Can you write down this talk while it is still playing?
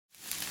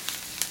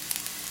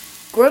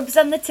Grubs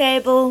on the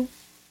table.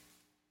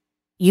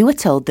 You were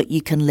told that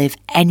you can live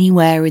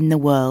anywhere in the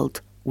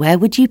world. Where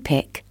would you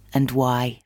pick and why?